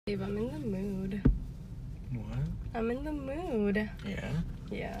Babe, I'm in the mood. What? I'm in the mood. Yeah?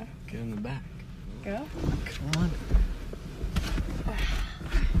 Yeah. Get in the back. Go. Come on.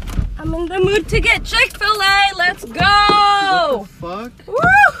 I'm in the mood to get Chick-fil-A. Let's go. What the fuck? Woo!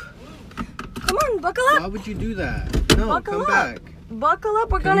 Come on, buckle up. Why would you do that? No, Buckle come up. back. Buckle up.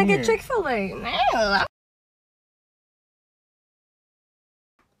 We're Come gonna here. get Chick-fil-A. No.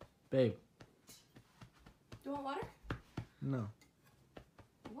 Babe. Do you want water? No.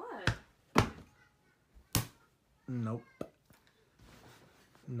 What? Nope.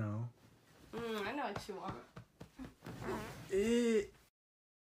 No. I know what you want.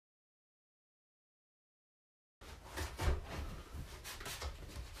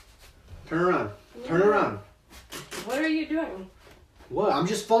 Turn around. Turn around. What are you doing? What? I'm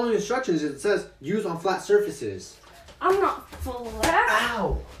just following instructions. It says use on flat surfaces. I'm not flat.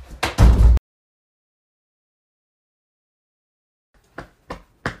 Ow!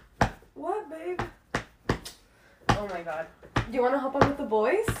 What, babe? Oh my god. Do you want to hop on with the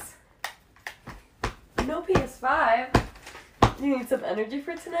boys? No PS5. You need some energy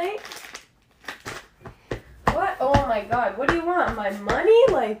for tonight? What? Oh my god. What do you want? My money?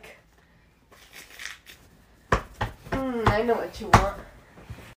 Like... I know what you want.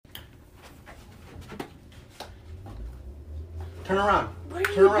 Turn around. What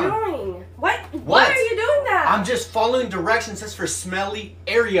are Turn you around. doing? What? Why are you doing that? I'm just following directions. It says for smelly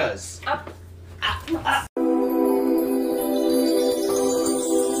areas. Up.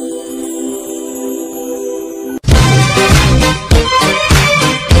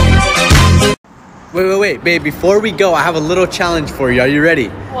 Wait, babe. Before we go, I have a little challenge for you. Are you ready?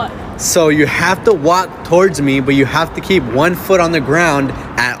 What? So you have to walk towards me, but you have to keep 1 foot on the ground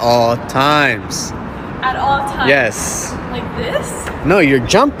at all times. At all times? Yes. Like this? No, you're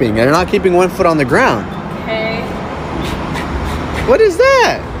jumping and you're not keeping 1 foot on the ground. Okay. What is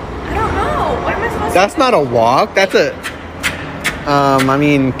that? I don't know. What am I supposed That's to do? not a walk. That's a... I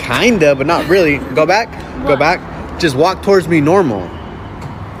mean, kinda, but not really. Go back. Go What? back. Just walk towards me normal.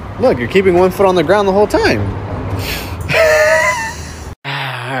 Look, you're keeping 1 foot on the ground the whole time.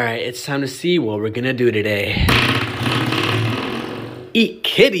 Alright, it's time to see what we're gonna do today. Eat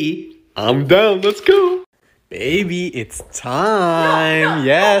kitty? I'm down, let's go. Baby, it's time. No.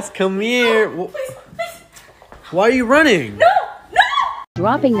 Yes, come here. Please. Why are you running? No!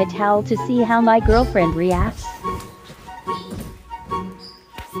 Dropping the towel to see how my girlfriend reacts.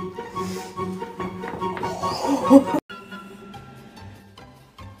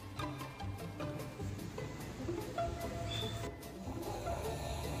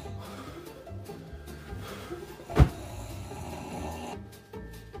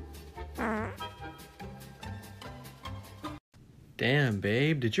 Damn,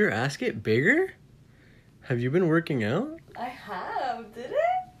 babe, did your ass get bigger? Have you been working out? I have. Did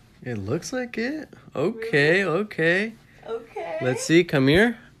it? It looks like it. Okay, okay. Okay. Let's see, come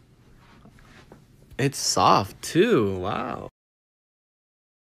here. It's soft too, wow.